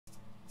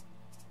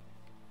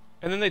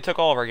And then they took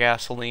all of our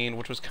gasoline,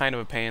 which was kind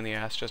of a pain in the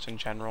ass just in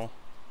general.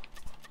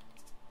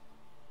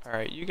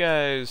 Alright, you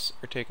guys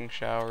are taking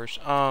showers.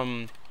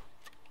 Ronald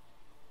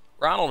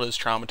is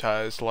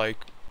traumatized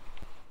like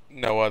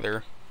no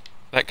other.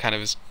 That kind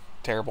of is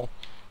terrible.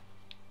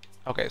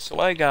 Okay, so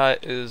what I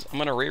got is I'm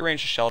gonna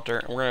rearrange the shelter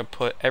and we're gonna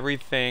put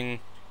everything.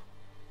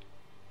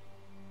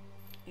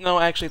 No,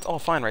 actually it's all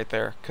fine right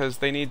there, because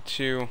they need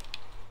to.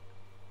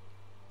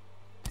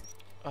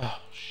 Oh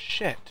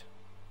shit.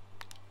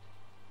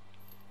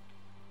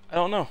 I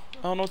don't know.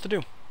 I don't know what to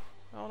do.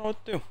 I don't know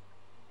what to do.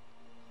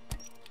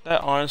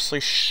 That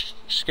honestly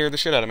scared the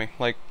shit out of me.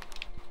 Like,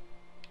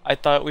 I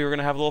thought we were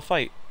gonna have a little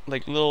fight,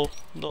 like little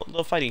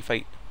fighting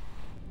fight,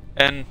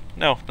 and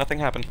no, nothing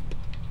happened.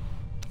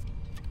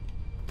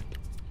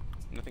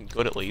 Nothing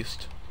good, at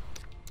least.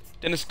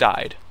 Dennis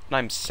died, and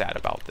I'm sad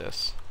about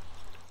this.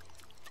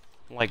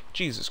 Like,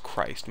 Jesus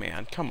Christ,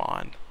 man, come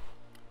on.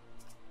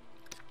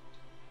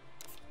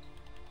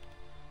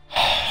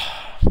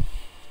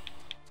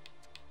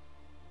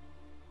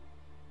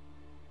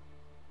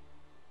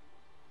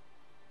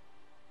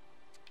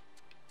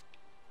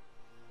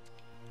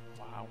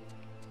 Wow.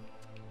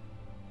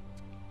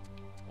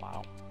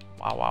 Wow.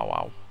 Wow, wow,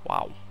 wow,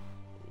 wow,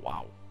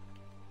 wow.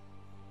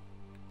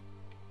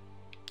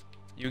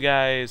 You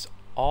guys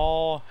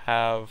all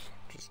have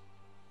just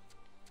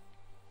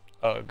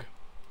ugh.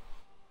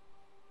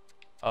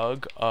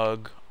 Ugh,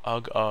 ugh,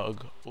 ugh,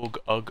 ugh, ugh,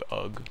 ugh,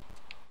 ugh.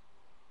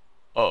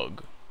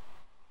 Ugh.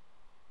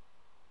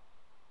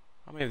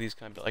 How many of these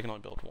can I build? I can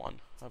only build one,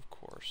 of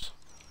course.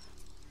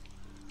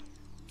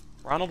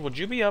 Ronald, would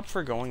you be up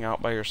for going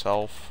out by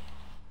yourself?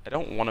 I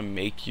don't want to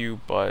make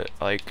you, but,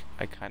 like,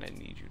 I kind of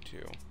need you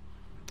to.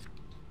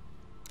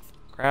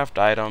 Craft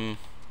item.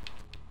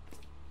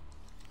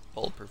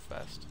 Bulletproof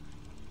vest.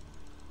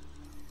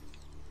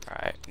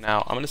 Alright,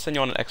 now I'm going to send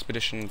you on an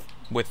expedition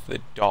with the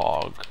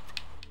dog.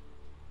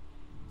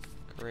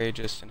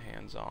 Courageous and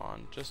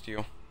hands-on. Just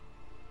you.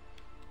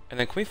 And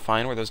then can we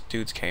find where those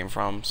dudes came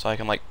from so I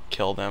can, like,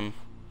 kill them?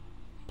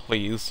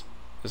 Please.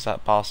 Is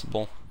that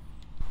possible?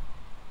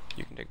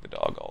 You can take the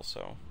dog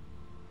also.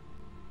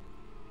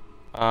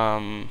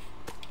 Go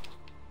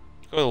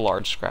to the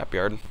large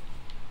scrapyard.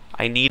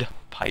 I need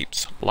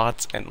pipes.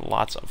 Lots and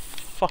lots of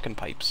fucking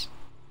pipes.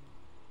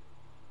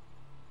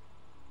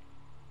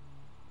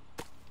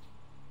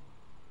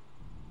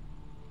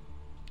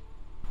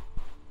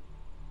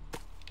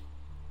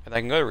 And I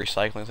can go to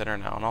recycling center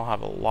now, and I'll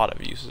have a lot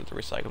of uses at the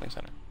recycling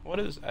center. What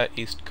is at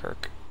East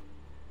Kirk?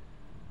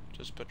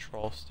 Just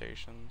patrol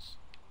stations.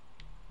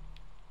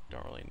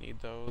 Don't really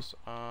need those.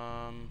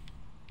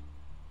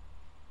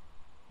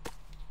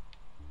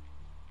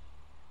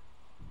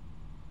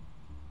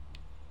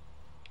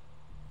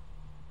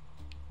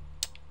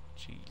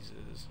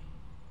 Jesus.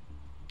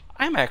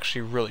 I'm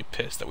actually really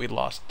pissed that we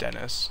lost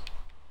Dennis.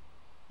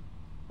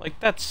 Like,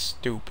 that's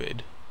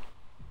stupid.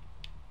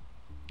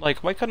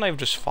 Like, why couldn't I have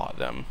just fought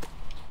them?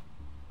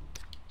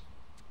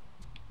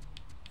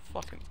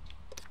 Fucking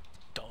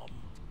dumb.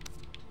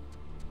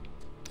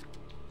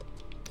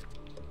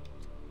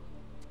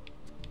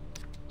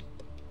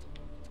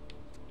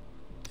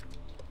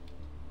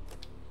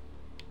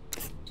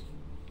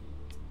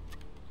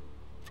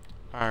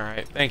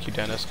 Alright, thank you,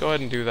 Dennis. Go ahead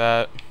and do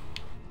that.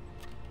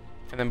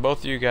 And then both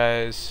of you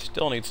guys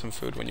still need some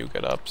food when you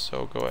get up,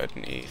 so go ahead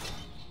and eat.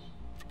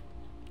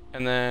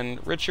 And then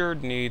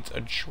Richard needs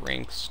a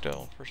drink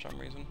still, for some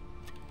reason.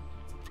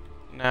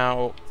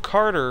 Now,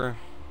 Carter,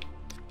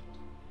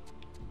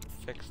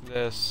 fix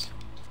this.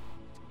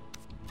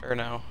 Or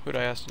no, who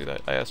did I ask to do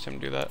that? I asked him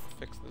to do that.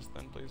 Fix this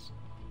then, please.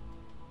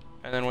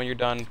 And then when you're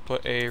done,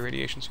 put a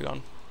radiation suit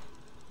on.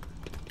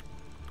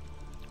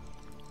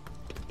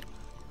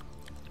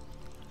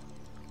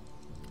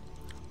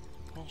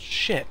 Well,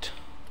 shit.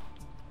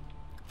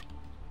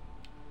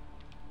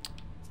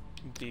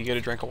 Do you get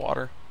a drink of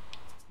water?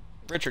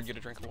 Richard, get a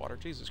drink of water.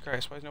 Jesus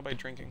Christ, why is nobody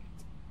drinking?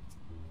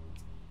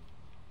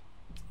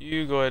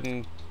 You go ahead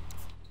and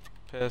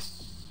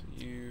piss.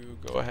 You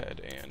go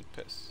ahead and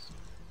piss.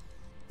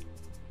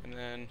 And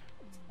then,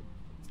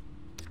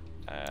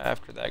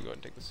 after that, go ahead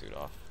and take the suit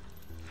off.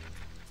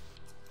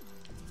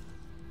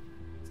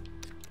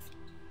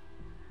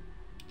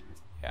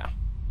 Yeah.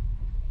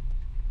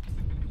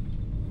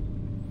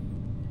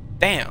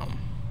 Damn.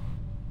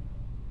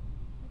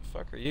 The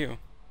fuck are you?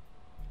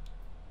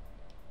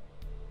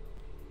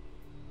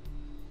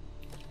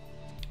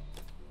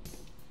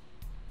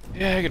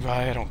 Yeah,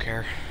 goodbye, I don't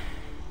care.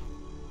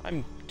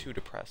 I'm too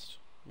depressed.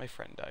 My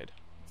friend died.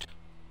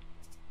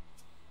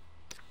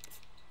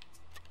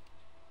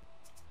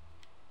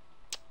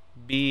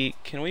 B,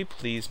 can we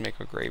please make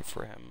a grave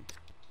for him?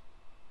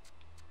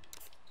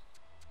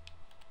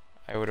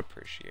 I would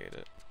appreciate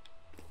it.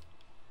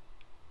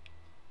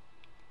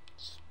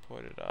 Let's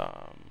put it,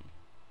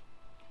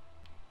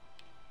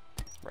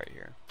 right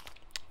here.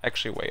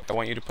 Actually, wait, I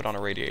want you to put on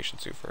a radiation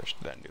suit first,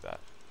 then do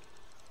that.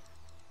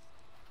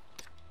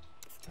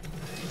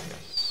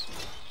 Yes.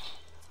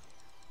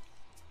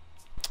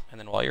 And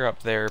then while you're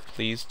up there,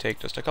 please take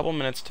just a couple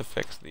minutes to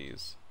fix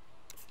these.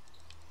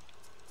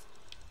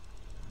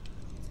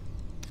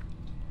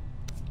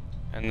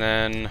 And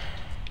then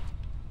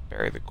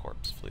bury the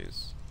corpse,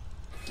 please.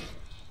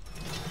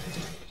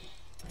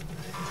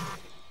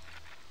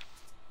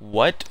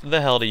 What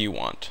the hell do you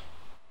want?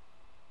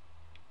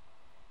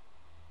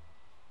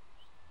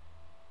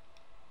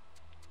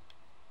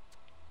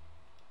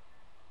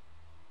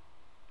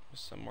 With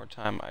some more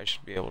time, I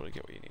should be able to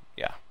get what you need.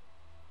 Yeah.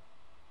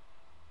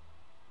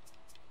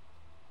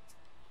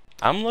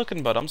 I'm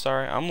looking, bud. I'm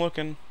sorry. I'm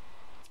looking.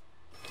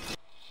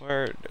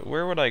 Where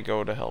would I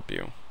go to help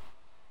you?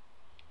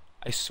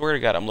 I swear to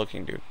God, I'm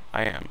looking, dude.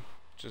 I am.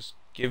 Just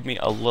give me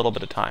a little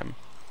bit of time.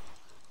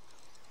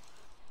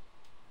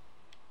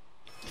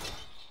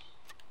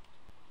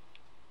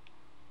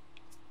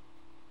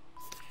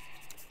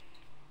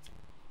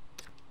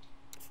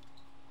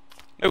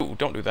 No,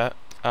 don't do that.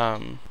 I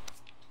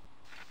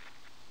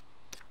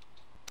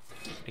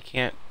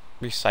can't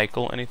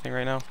recycle anything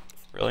right now.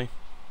 Really?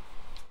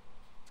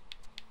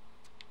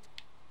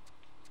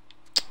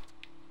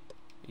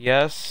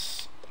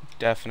 Yes,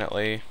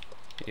 definitely.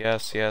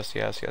 Yes, yes,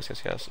 yes, yes,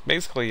 yes, yes.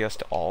 Basically, yes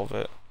to all of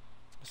it.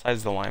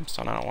 Besides the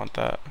limestone, I don't want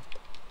that.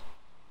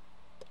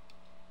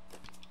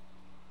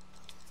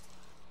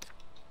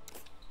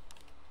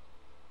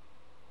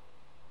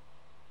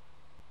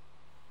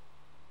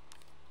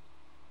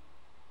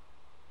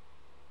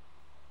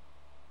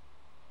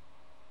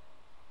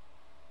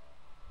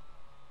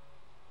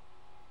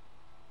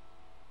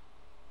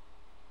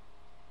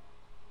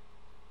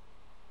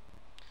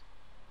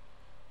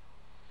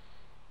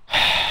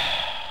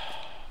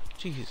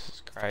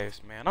 Jesus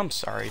Christ, man. I'm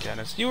sorry,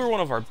 Dennis. You were one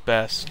of our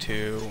best,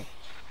 too.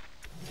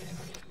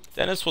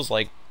 Dennis was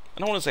like, I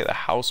don't want to say the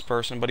house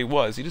person, but he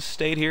was. He just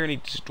stayed here and he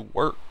just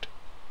worked.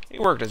 He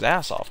worked his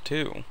ass off,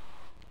 too.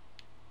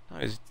 Now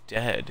he's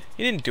dead.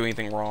 He didn't do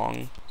anything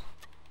wrong.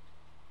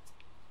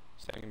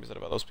 Same can be said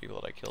about those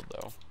people that I killed,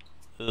 though.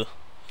 Ugh.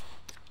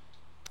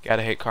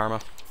 Gotta hate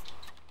karma.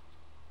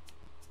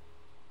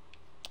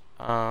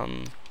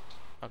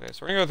 Okay, so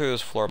we're gonna go through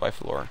this floor by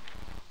floor.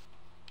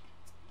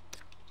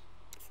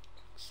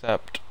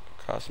 Except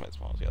customized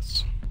models,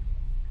 yes.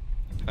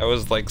 I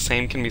was like,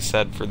 same can be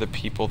said for the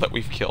people that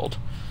we've killed.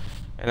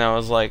 And I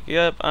was like,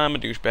 yep, I'm a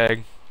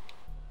douchebag.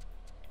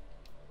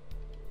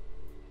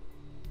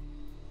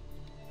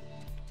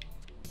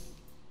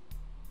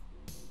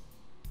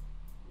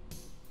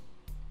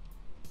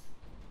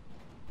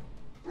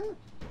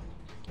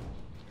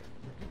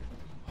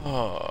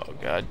 Oh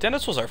god,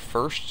 Dennis was our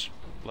first,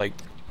 like,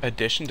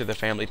 addition to the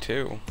family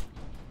too.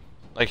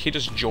 Like, he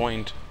just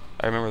joined.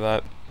 I remember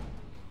that.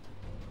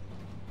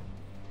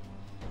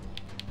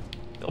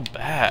 I feel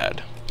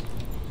bad.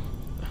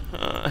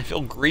 I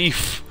feel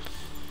grief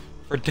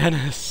for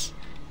Dennis,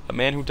 a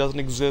man who doesn't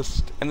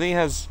exist. And then he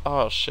has,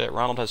 oh shit,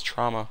 Ronald has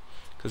trauma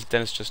because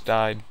Dennis just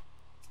died.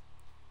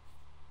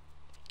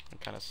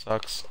 It kind of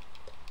sucks.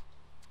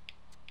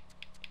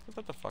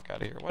 Get the fuck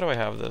out of here. Why do I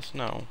have this?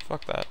 No,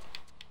 fuck that.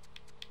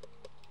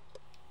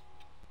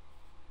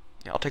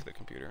 Yeah, I'll take the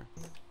computer.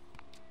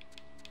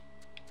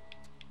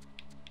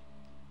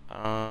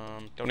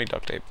 Don't need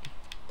duct tape.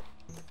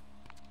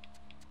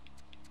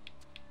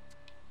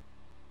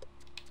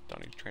 Don't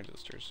need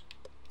transistors.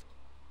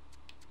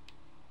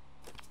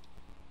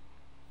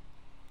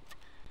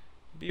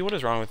 B, what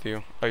is wrong with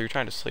you? Oh, you're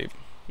trying to sleep.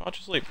 Why don't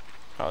you sleep?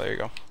 Oh, there you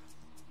go.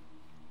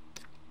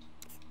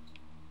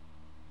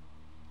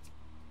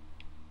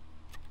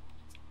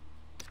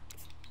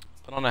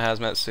 Put on a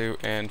hazmat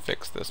suit and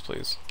fix this,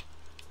 please.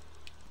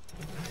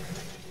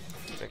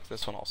 Fix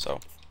this one also.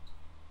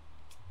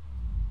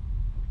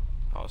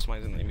 Oh,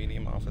 somebody's in the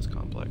medium office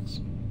complex.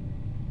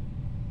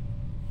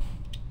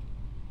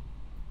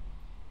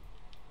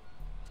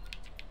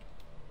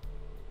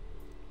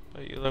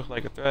 But you look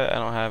like a threat. I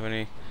don't have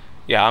any.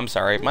 Yeah, I'm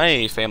sorry.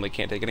 My family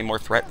can't take any more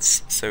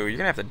threats, so you're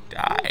gonna have to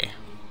die.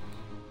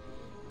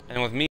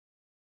 And with me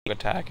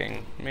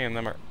attacking, me and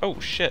them are. Oh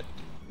shit!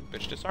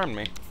 Bitch disarmed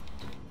me.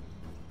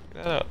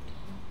 Get that up.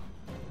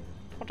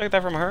 I'll take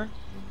that from her.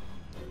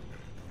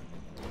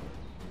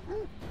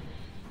 You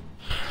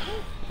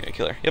gonna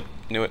kill her? Yep,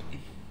 knew it.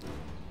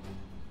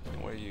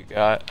 And what do you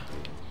got?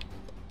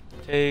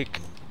 Take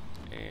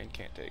and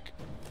can't take.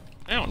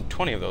 I own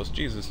 20 of those.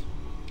 Jesus.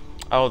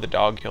 Oh, the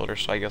dog killed her,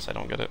 so I guess I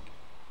don't get it.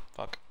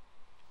 Fuck.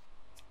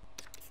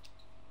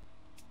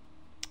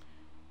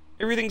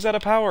 Everything's out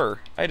of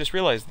power. I just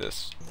realized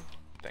this.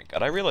 Thank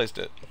God I realized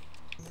it.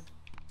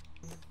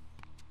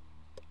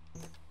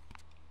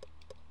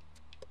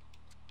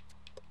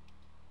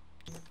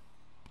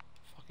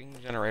 Fucking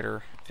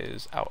generator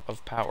is out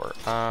of power.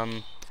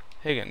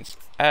 Higgins,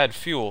 add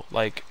fuel,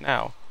 like,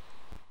 now.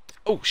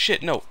 Oh,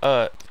 shit, no,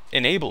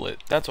 enable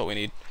it. That's what we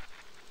need.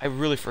 I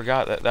really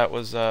forgot that that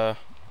was,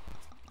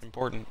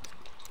 important.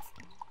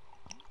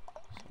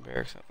 Some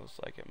barracks looks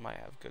like it might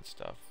have good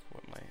stuff.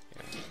 What might,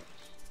 yeah.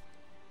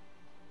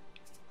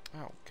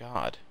 Oh,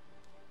 God.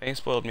 Any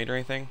spoiled meat or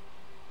anything?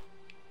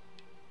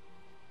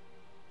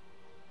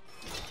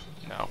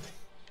 No.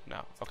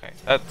 No. Okay,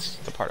 that's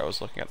the part I was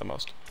looking at the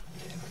most.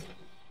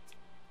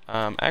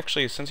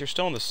 Actually, since you're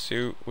still in the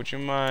suit, would you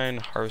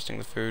mind harvesting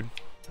the food?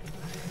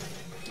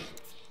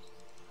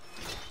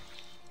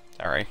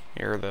 Sorry,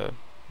 you're the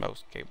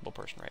most capable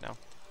person right now.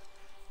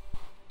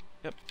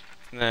 Yep.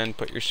 And then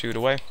put your suit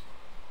away.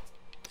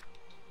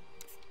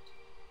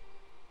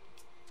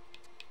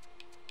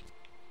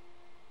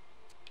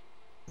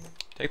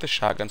 Take the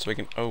shotgun so we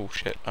can... Oh,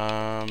 shit. We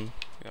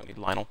don't need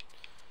Lionel.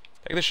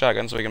 Take the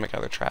shotgun so we can make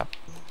another trap.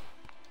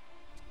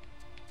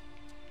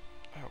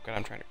 Oh, God,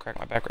 I'm trying to crack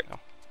my back right now.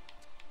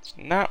 It's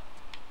not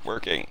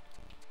working.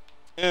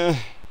 Ugh.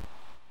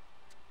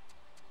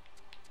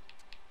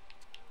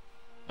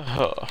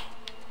 Ugh.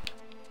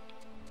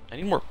 I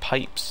need more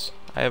pipes.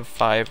 I have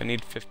 5. I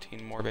need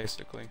 15 more,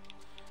 basically.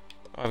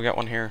 Oh, I've got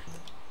one here.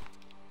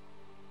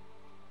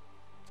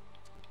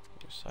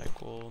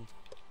 Recycled.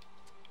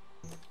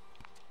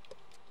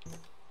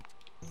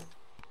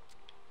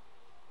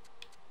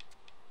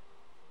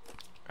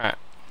 Alright.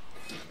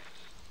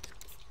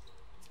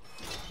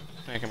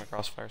 I came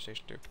across fire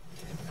station 2.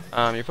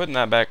 You're putting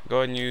that back. Go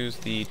ahead and use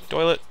the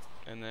toilet,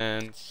 and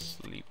then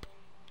sleep.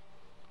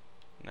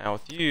 Now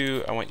with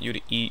you, I want you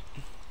to eat.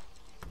 And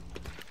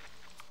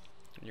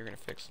you're gonna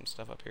fix some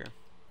stuff up here.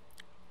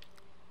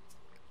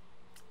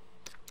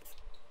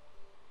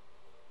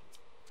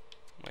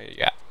 What do you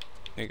got?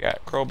 You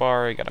got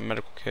crowbar, you got a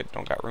medical kit,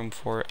 don't got room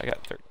for it. I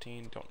got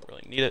 13, don't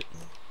really need it.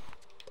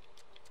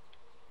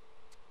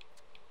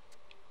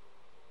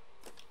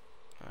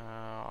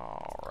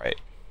 Alright.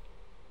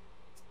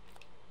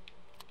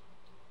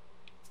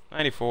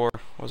 94.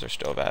 Where's our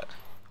stove at?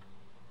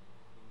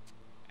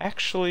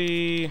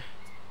 Actually,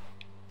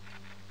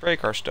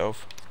 break our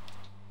stove.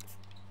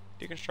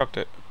 Deconstruct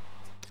it.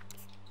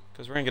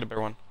 Because we're going to get a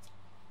better one.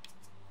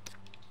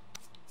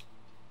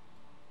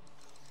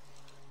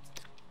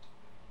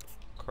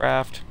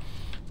 Craft.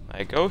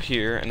 I go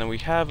here, and then we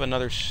have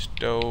another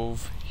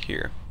stove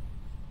here.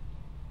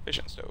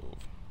 Efficient stove.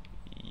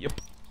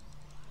 Yep.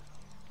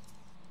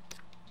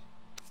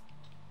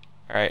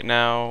 Alright,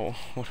 now,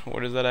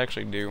 what does that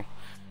actually do?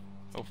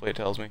 Hopefully it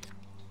tells me.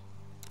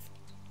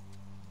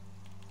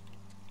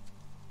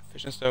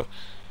 Efficient stove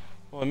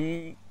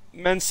will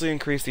immensely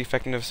increase the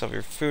effectiveness of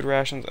your food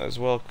rations, as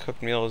well. A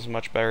cooked meal is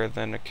much better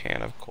than a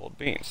can of cold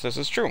beans. This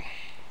is true.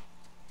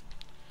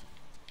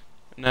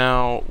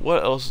 Now,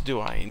 what else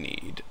do I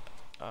need?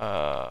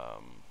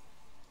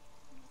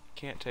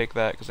 Can't take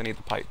that because I need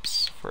the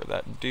pipes for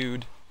that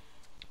dude.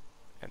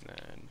 And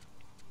then...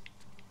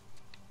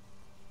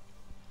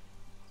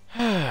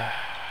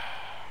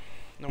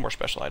 no more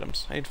special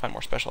items. I need to find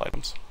more special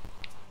items.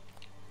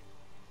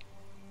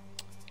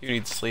 You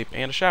need sleep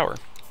and a shower.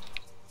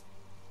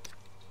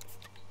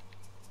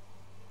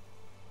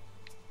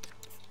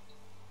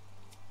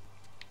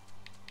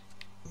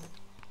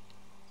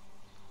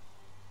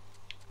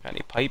 Got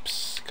any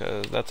pipes?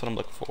 Because that's what I'm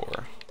looking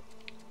for.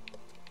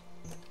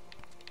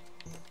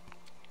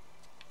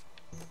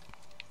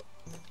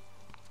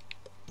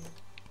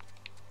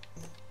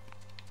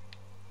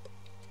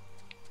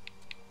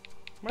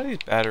 What are these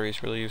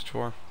batteries really used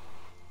for?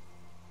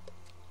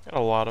 Got a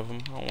lot of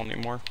them. I don't want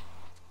any more.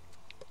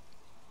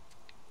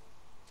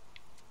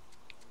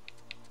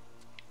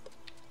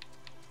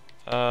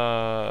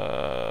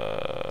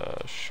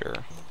 Sure.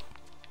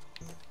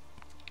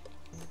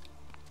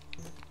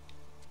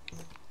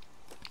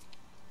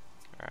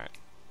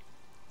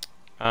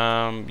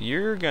 Alright.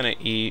 You're gonna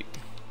eat...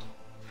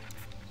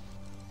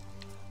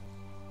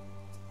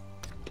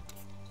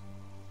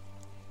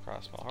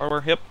 Crossbow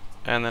hardware, yep.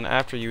 And then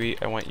after you eat,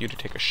 I want you to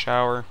take a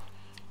shower.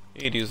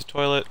 You need to use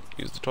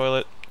the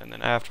toilet, and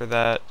then after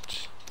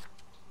that,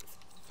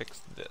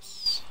 fix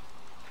this.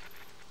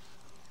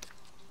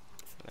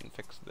 And then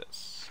fix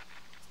this.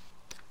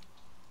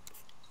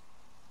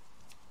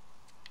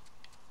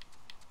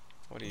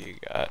 What do you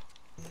got?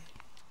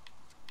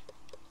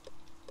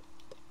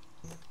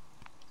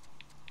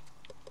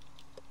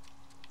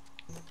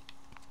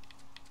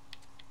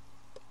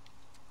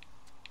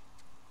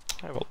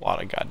 I have a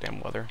lot of goddamn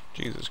weather.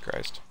 Jesus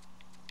Christ.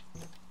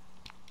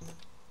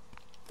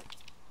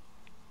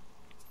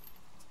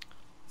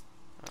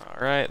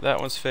 Alright, that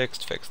one's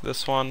fixed. Fix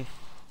this one.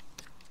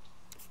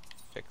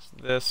 Fix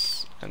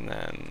this, and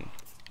then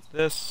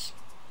this.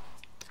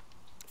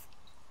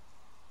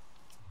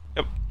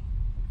 Yep.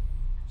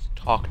 Let's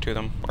talk to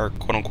them, or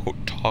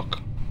quote-unquote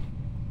talk.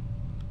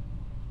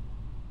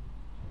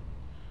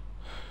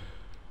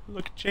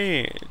 Look,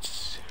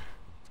 Chance.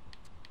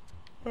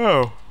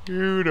 Oh,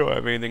 you don't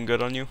have anything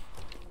good on you.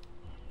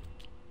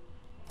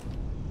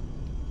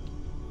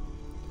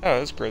 Oh,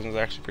 this prison's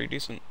actually pretty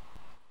decent.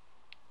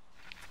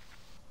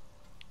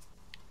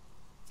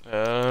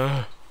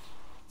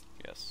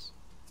 Yes.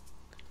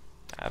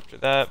 After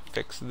that,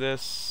 fix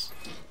this.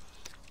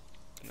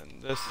 And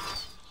then this.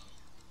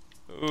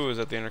 Ooh, is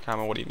that the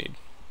intercom? What do you need?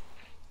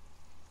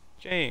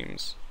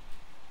 James.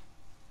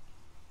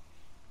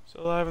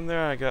 Still alive in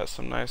there? I got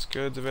some nice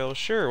goods available.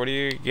 Sure, what do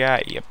you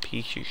got, you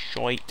piece of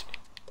shite?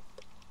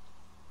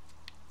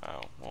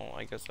 Oh, well,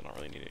 I guess I don't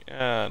really need it.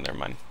 Never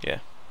mind. Yeah.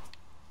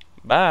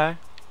 Bye.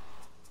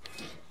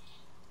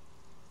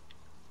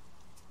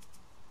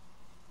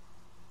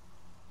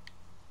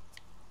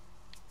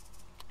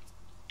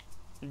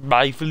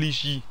 Bye,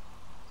 Felicia.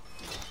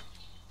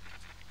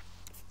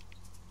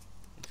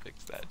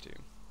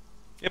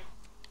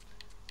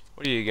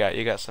 What do you got?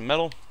 You got some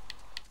metal.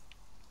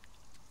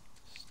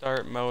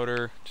 Start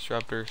motor,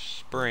 disruptor,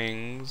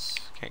 springs.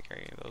 Can't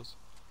carry any of those.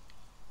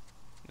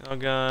 Nail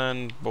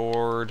gun,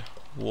 board,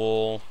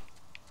 wool,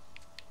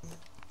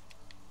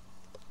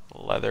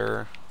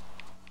 leather.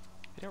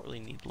 You don't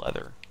really need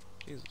leather.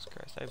 Jesus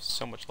Christ, I have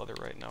so much leather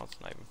right now, it's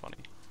not even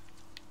funny.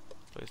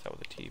 Replace that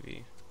with a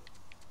TV.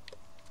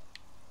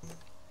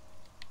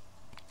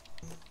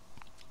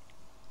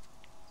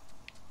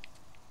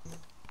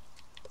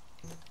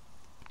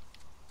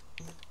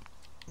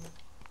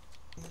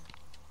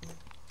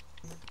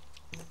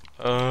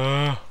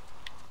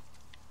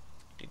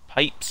 Need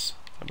pipes.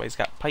 Everybody's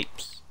got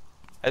pipes.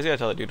 I just gotta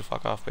tell that dude to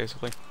fuck off,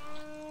 basically.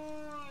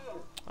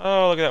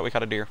 Oh, look at that, we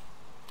caught a deer.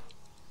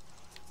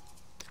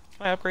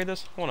 Can I upgrade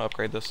this? I want to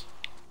upgrade this.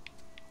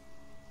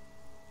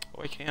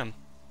 Oh, I can.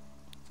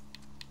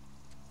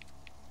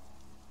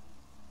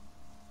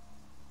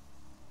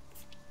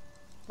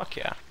 Fuck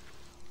yeah.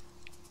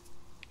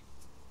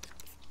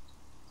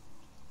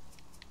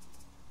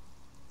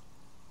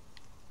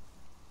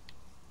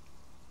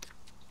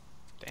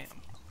 Damn.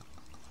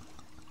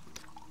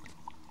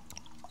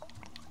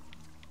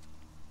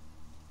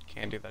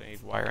 Can't do that, I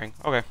need wiring.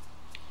 Okay.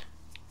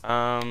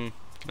 Can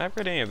I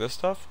upgrade any of this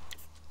stuff?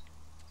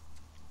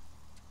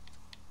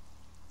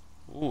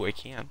 Ooh, I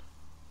can.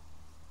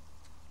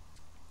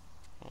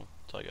 I'll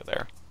tell you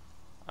there.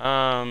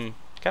 Kinda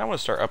want to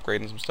start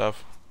upgrading some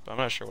stuff, but I'm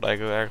not sure what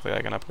exactly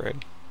I can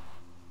upgrade.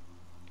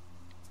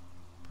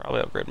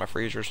 Probably upgrade my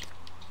freezers.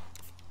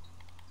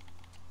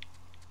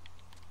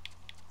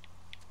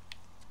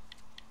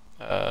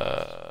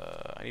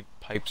 I need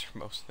pipes for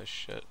most of this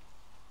shit.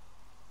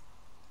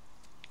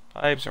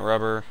 Pipes and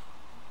rubber.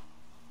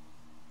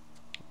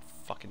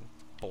 Fucking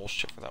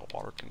bullshit for that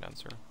water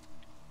condenser.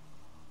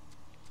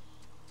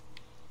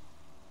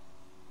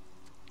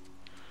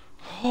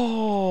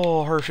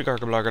 Oh, Hershey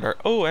Gargablagardart.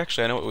 Oh,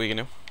 actually, I know what we can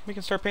do. We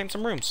can start painting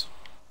some rooms.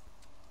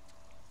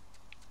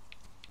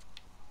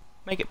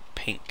 Make it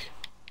pink.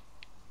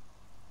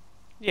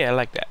 Yeah, I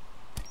like that.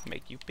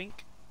 Make you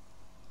pink.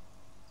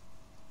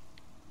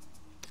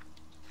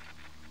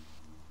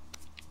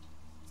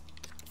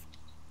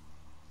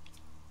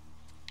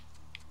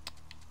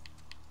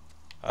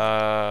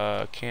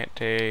 Can't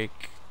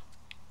take,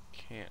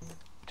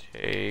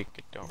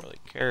 don't really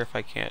care if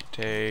I can't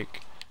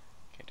take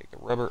the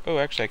rubber. Oh,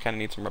 actually I kinda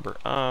need some rubber.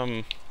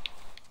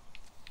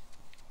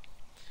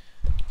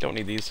 Don't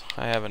need these.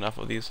 I have enough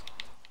of these.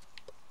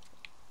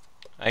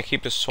 I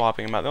keep just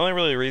swapping them out. The only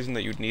really reason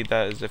that you'd need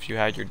that is if you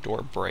had your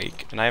door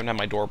break, and I haven't had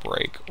my door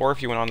break, or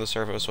if you went on the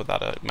surface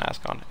without a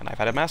mask on, and I've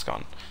had a mask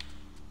on.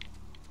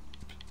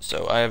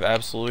 So I have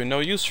absolutely no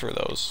use for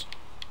those,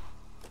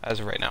 as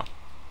of right now.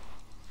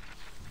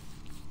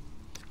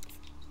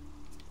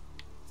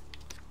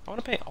 I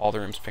want to paint all the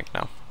rooms pink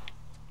now.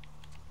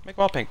 Make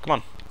them all pink, come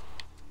on.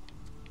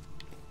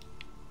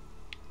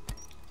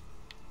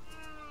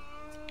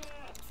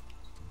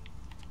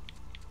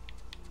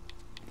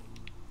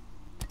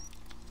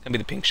 It's gonna be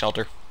the pink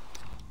shelter.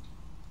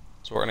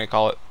 That's what we're gonna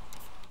call it.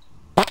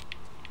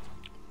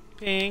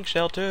 Pink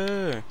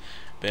shelter.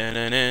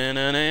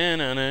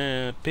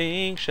 Ba-na-na-na-na-na.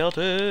 Pink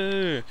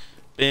shelter.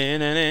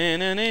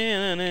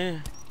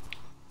 Ba-na-na-na-na-na.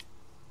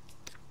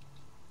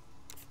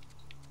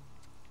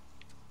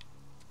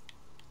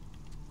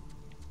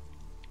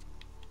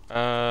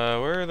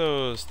 Where are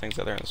those things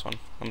that are in this one?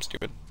 I'm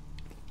stupid.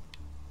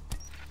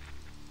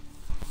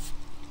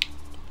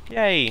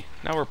 Yay!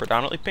 Now we're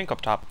predominantly pink up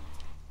top.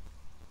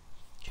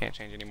 Can't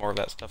change any more of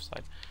that stuff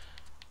side.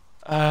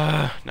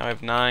 Now I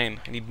have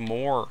 9. I need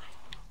more.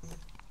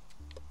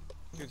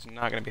 Dude's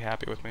not gonna be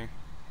happy with me.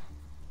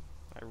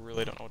 I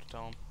really don't know what to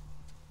tell him.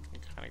 He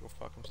can kinda go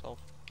fuck himself.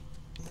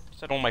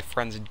 Just had all my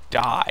friends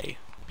die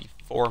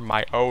before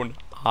my own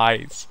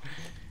eyes.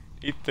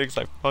 He thinks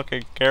I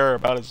fucking care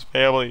about his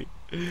family.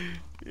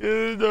 He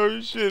doesn't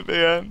know shit,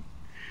 man.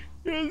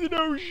 He doesn't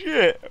know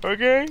shit,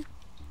 okay?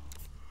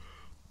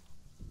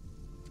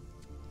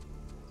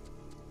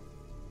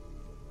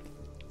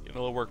 Getting a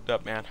little worked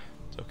up, man.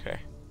 It's okay.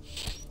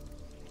 It's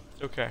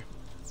okay.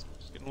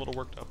 Just getting a little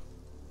worked up.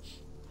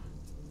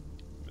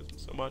 Miss him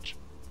so much.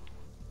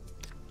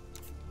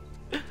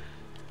 He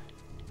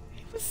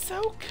was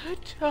so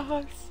good to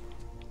us.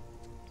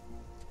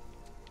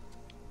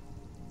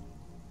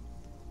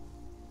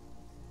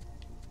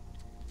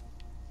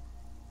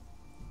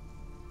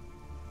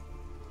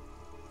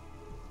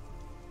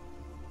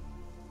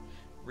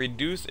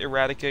 Reduce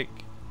erratic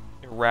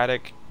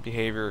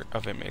behavior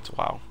of inmates.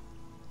 Wow.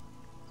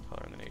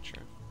 Color in the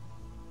nature.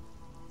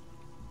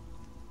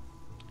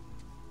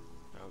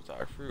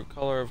 Our fruit,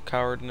 color of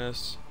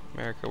cowardness.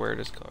 America, where it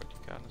is color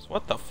of cowardness.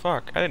 What the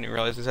fuck? I didn't even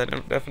realize these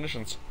had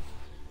definitions.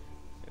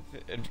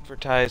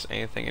 Advertise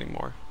anything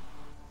anymore.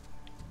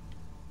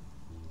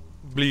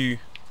 Blue.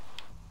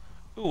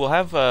 Ooh, we'll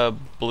have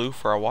blue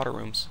for our water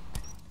rooms.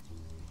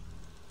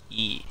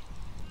 E.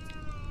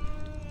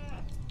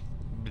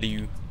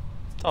 Blue.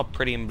 It's all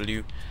pretty in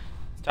blue.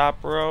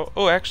 Top row.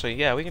 Oh, actually,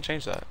 yeah, we can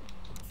change that.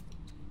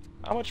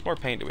 How much more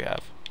paint do we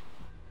have?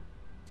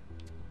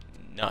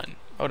 None.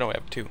 Oh no, I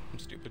have 2. I'm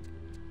stupid.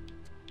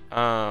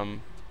 Let's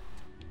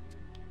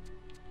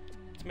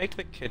make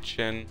the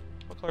kitchen.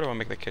 What color do I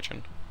make the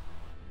kitchen?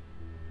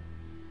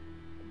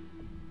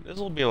 This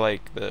will be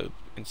like the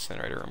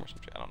incinerator room or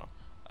something. I don't know.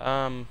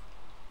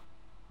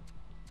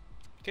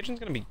 Kitchen's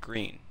gonna be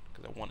green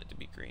because I want it to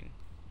be green.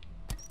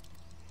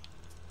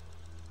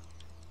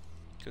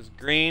 Because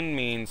green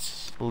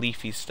means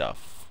leafy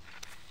stuff,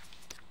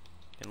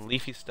 and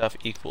leafy stuff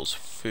equals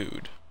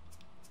food.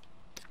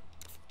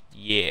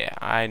 Yeah,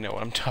 I know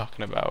what I'm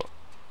talking about.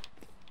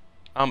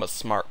 I'm a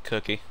smart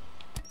cookie.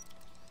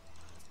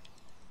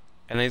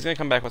 And then he's gonna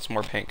come back with some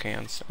more paint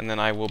cans, and then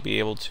I will be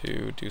able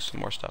to do some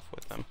more stuff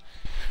with them.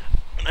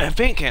 I have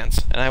paint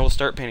cans, and I will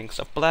start painting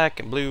stuff black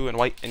and blue and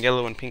white and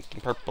yellow and pink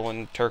and purple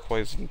and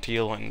turquoise and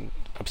teal and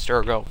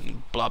abstergo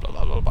and blah blah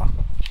blah blah blah.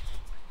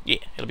 Yeah,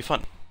 it'll be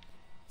fun.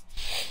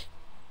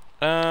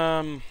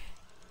 So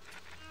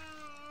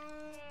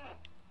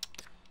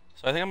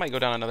I think I might go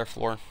down another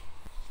floor.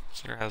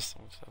 Consider has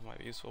some stuff might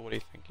be useful. What do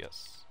you think?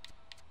 Yes.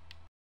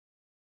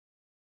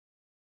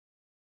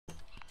 I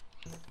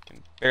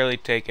can barely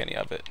take any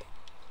of it.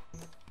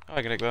 Oh,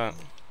 I can take that.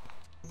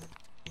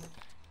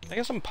 Can I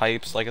get some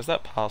pipes? Like, is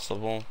that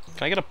possible?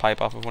 Can I get a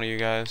pipe off of one of you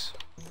guys?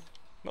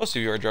 Most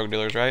of you are drug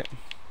dealers, right?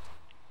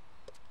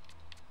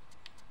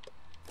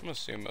 I'm gonna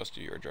assume most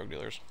of you are drug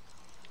dealers.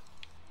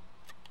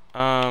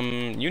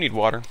 You need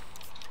water.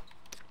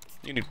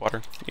 You need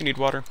water. You need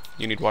water.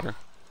 You need water.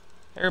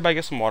 Everybody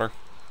get some water.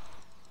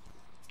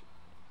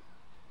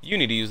 You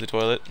need to use the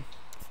toilet.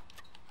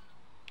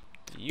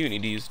 You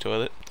need to use the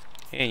toilet.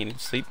 And you need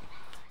to sleep.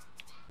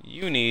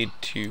 You need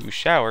to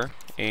shower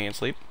and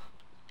sleep.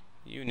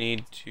 You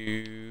need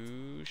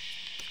to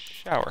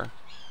shower.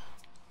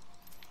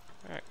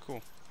 Alright,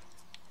 cool.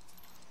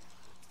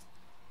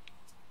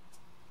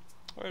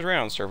 Oh, there's rain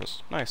on the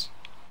surface. Nice.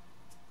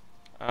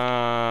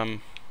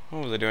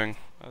 What was I doing?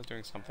 I was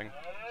doing something.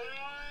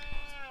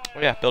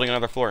 Oh yeah, building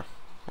another floor.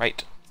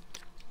 Right.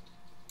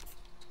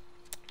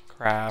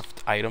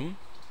 Craft item.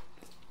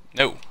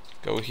 No.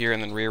 Go here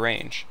and then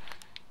rearrange.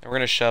 And we're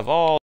gonna shove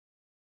all,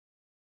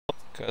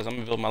 because I'm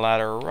gonna build my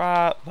ladder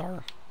right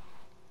there.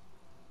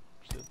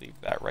 Just leave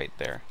that right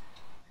there.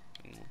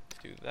 And we'll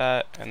do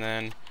that, and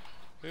then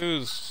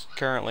who's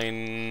currently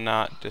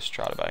not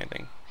distraught about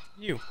anything?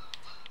 You.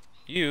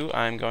 You,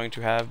 I'm going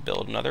to have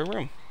build another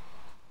room.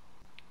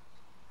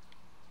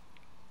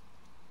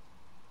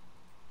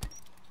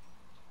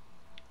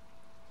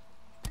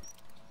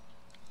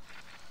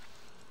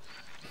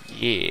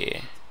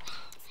 Yeah.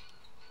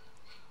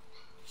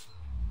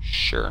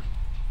 Sure.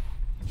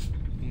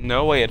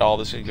 No way at all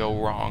this could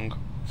go wrong.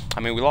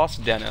 I mean, we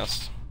lost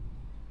Dennis.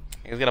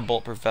 He's got a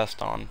bulletproof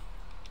vest on.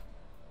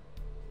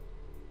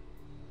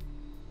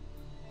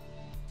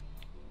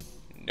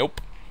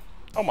 Nope.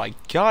 Oh my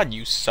god,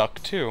 you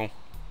suck too.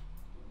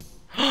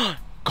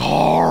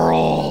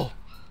 Carl!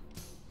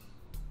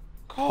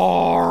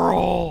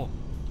 Carl!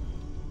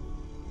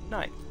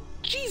 Nice.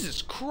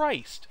 Jesus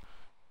Christ!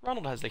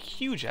 Ronald has a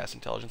huge ass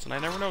intelligence and I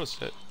never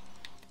noticed it.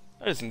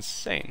 That is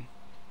insane.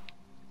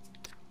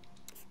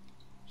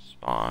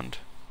 Spawned.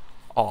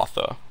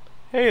 Arthur.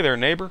 Hey there,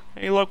 neighbor.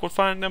 Any luck with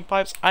finding them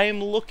pipes? I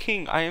am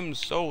looking. I am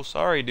so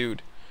sorry,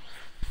 dude.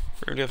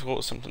 Very difficult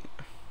with something.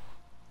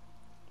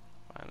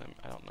 Find them.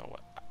 I don't know what.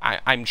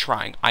 I'm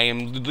trying. I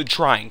am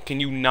trying. Can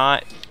you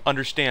not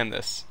understand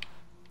this?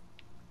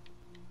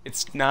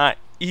 It's not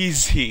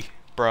easy,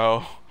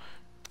 bro.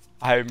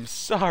 I'm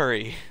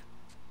sorry.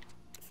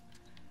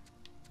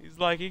 He's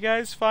like, you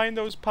guys find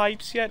those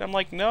pipes yet? I'm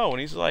like, no.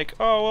 And he's like,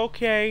 oh,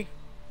 okay.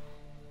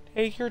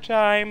 Take your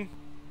time.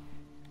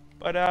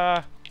 But,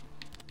 my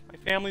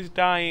family's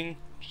dying.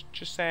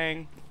 Just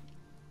saying.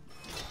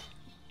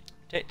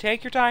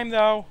 Take your time,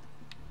 though.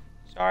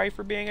 Sorry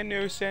for being a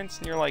nuisance.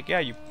 And you're like, yeah,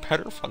 you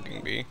better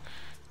fucking be.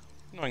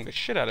 Annoying the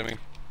shit out of me.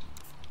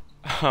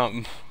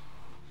 I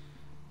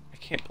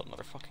can't build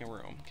another fucking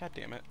room. God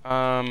damn it.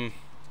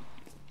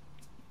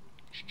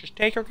 Just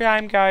take your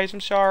time, guys.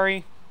 I'm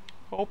sorry.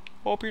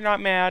 Hope you're not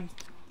mad.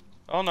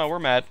 Oh no, we're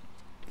mad.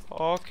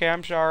 Okay,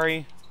 I'm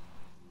sorry.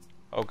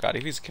 Oh god,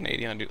 if he's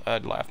Canadian,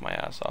 I'd laugh my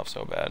ass off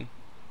so bad.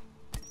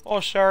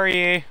 Oh,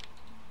 sorry.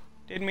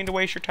 Didn't mean to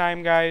waste your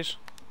time, guys.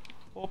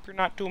 Hope you're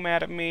not too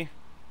mad at me.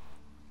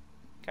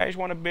 Guys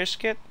want a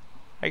biscuit?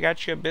 I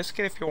got you a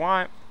biscuit if you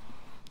want.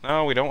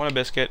 No, we don't want a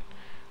biscuit.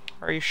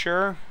 Are you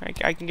sure?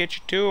 I can get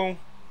you two.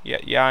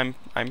 Yeah,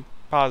 I'm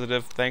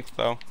positive. Thanks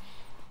though.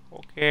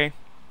 Okay.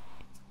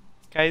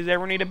 Guys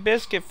ever need a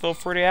biscuit, feel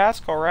free to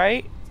ask,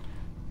 alright?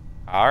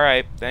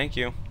 Alright, thank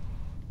you.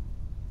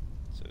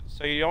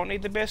 So you don't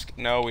need the biscuit?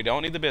 No, we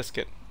don't need the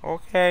biscuit.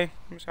 Okay,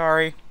 I'm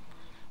sorry.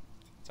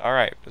 It's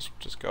alright,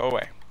 just go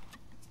away.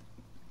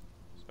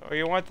 So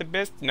you want the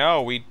biscuit?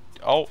 No, we...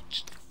 Oh,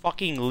 just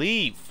fucking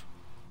leave.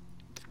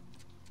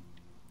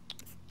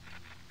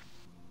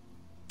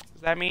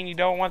 Does that mean you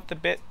don't want the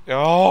bit?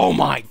 Oh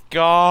my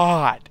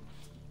god!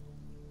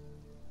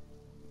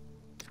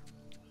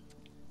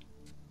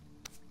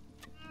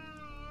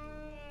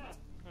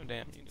 Oh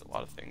damn, you do a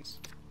lot of things.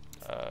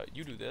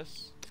 You do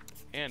this,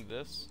 and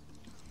this,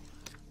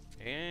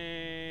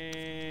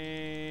 And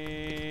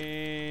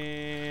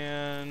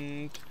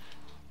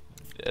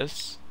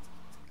this.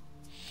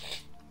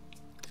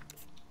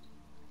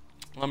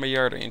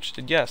 Lumberyard, are you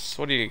interested? Yes.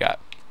 What do you got?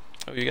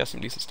 Oh, you got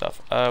some decent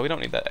stuff. We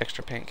don't need that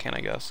extra paint can,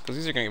 I guess, because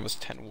these are going to give us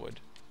 10 wood.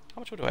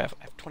 How much wood do I have?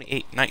 I have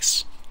 28.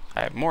 Nice.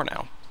 I have more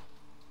now.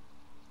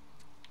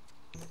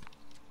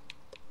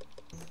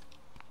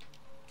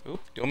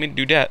 Oop, don't mean to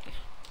do that.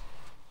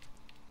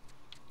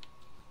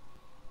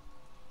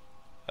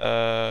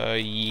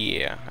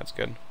 Yeah, that's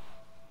good.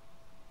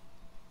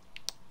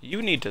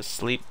 You need to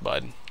sleep,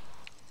 bud.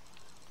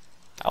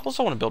 I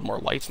also want to build more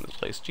lights in this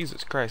place.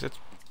 Jesus Christ, it's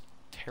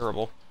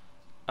terrible.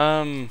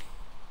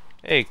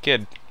 Hey,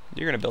 kid,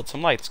 you're gonna build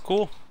some lights.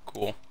 Cool?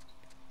 Cool.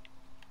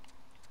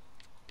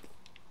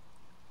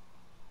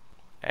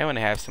 I want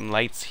to have some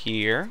lights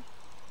here.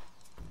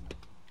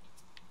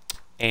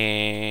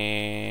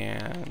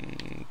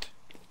 And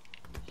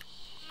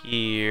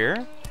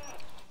here.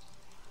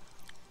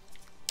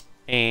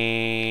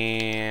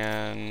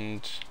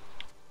 And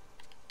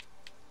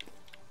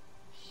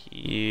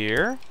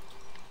here.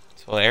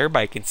 So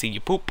everybody can see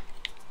you poop.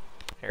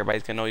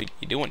 Everybody's gonna know what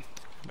you're doing.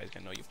 Everybody's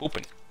gonna know you're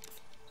pooping.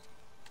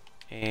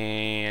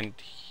 And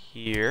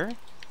here.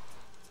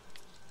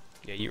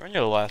 Yeah, you run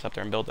your little ass up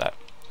there and build that.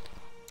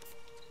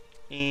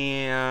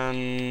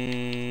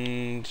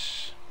 And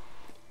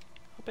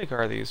how big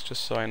are these,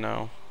 just so I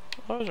know?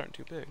 Oh, those aren't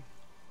too big.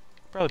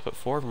 Probably put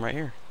 4 of them right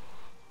here.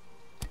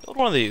 Build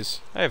one of these.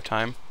 I have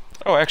time.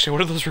 Oh, actually, what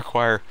do those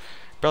require?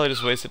 Probably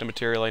just wasted the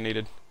material I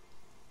needed.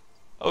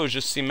 Oh, it's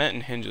just cement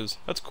and hinges.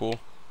 That's cool.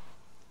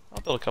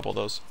 I'll build a couple of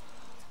those.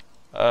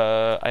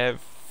 I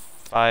have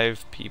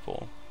 5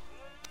 people.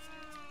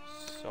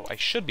 So I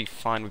should be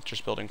fine with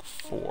just building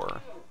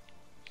 4.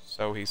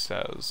 So he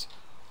says.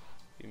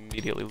 He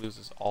immediately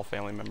loses all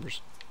family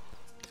members.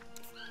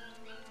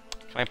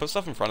 Can I put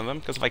stuff in front of them?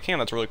 Because if I can,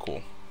 that's really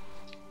cool.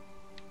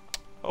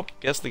 Oh,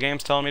 guess the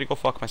game's telling me to go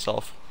fuck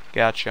myself.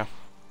 Gotcha.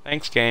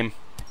 Thanks, game.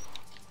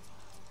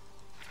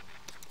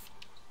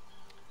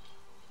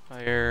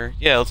 Fire.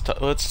 Yeah,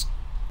 let's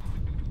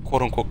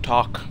quote unquote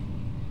talk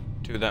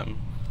to them.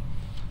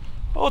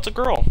 Oh, it's a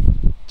girl.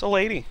 It's a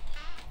lady.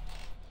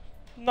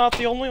 Not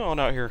the only one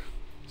out here.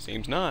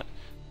 Seems not.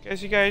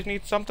 Guess you guys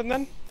need something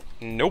then?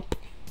 Nope.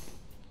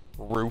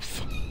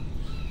 Ruth.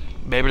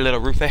 Baby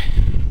little Ruthie.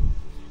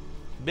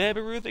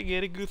 Baby Ruthie,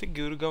 get a goothy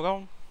goo to go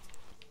on.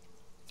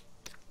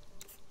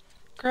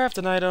 Craft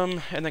an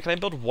item, and then can I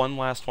build one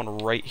last one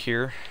right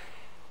here?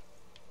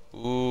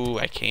 Ooh,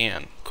 I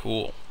can.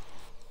 Cool.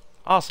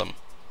 Awesome.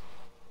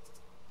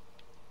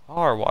 All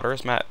our water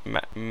is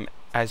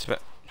it's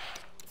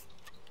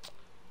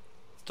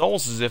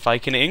almost as if I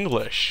can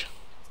English.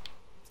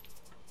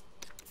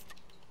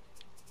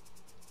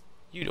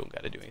 You don't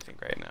gotta do anything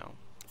right now.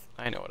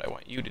 I know what I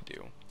want you to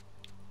do.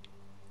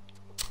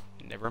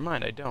 Never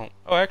mind, I don't.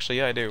 Oh, actually,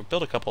 yeah, I do.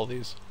 Build a couple of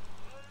these.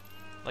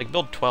 Like,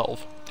 build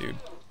 12, dude.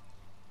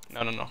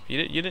 No.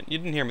 You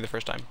didn't hear me the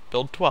first time.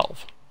 Build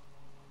 12.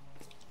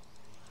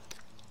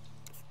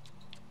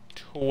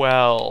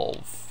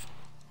 12.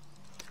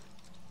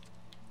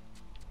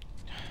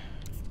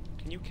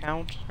 Can you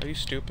count? Are you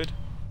stupid?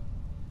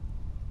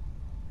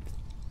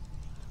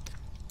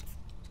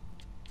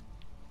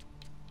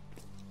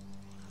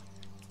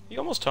 He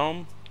almost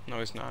home? No,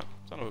 he's not.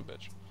 Son of a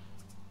bitch.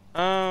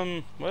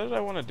 What did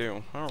I want to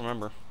do? I don't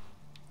remember.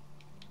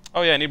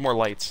 Oh yeah, I need more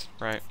lights,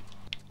 right.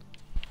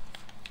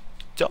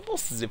 It's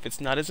almost as if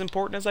it's not as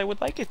important as I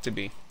would like it to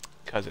be.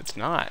 Because it's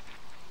not.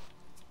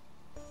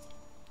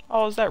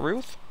 Oh, is that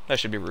Ruth? That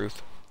should be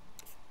Ruth.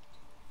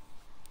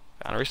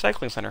 Found a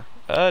recycling center.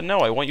 No,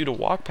 I want you to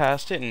walk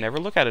past it and never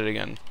look at it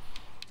again.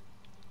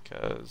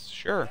 Because,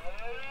 sure.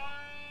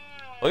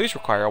 Well, these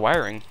require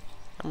wiring.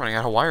 I'm running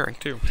out of wiring,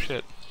 too.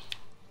 Shit.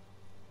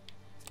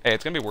 Hey,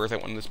 it's gonna be worth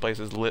it when this place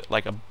is lit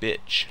like a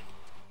bitch.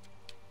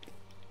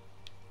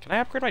 Can I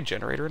upgrade my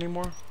generator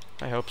anymore?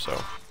 I hope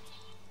so.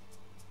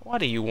 What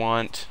do you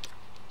want?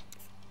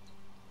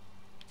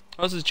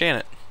 Oh, this is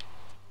Janet.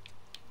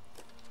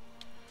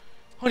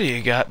 What do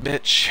you got,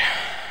 bitch?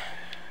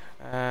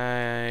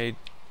 I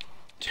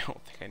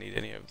don't think I need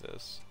any of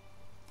this.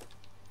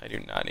 I do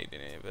not need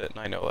any of it, and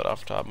I know that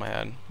off the top of my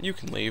head. You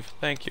can leave.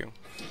 Thank you.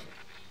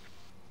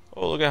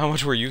 Oh, look at how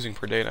much we're using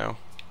per day now.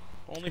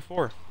 Only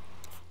 4.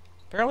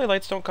 Apparently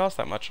lights don't cost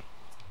that much.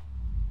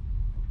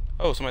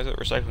 Oh, somebody's at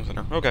a recycling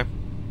center. Okay.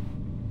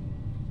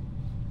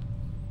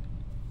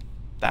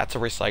 That's a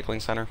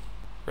recycling center?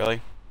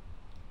 Really?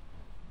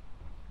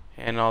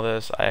 And all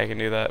this, I can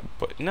do that,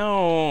 but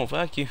no,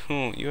 fuck you.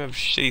 You have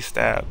shitty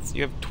stats.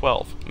 You have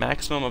 12.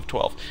 Maximum of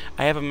 12.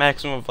 I have a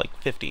maximum of like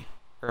 50.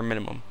 Or a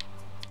minimum.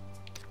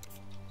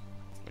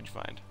 What'd you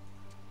find?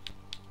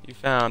 You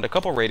found a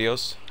couple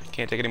radios. I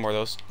can't take any more of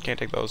those. Can't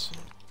take those.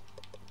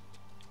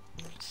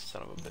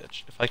 Son of a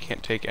bitch. If I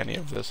can't take any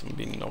of this, I'm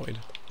being annoyed.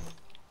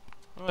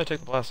 Oh, I take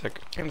the plastic.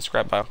 And the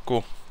scrap pile.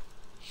 Cool.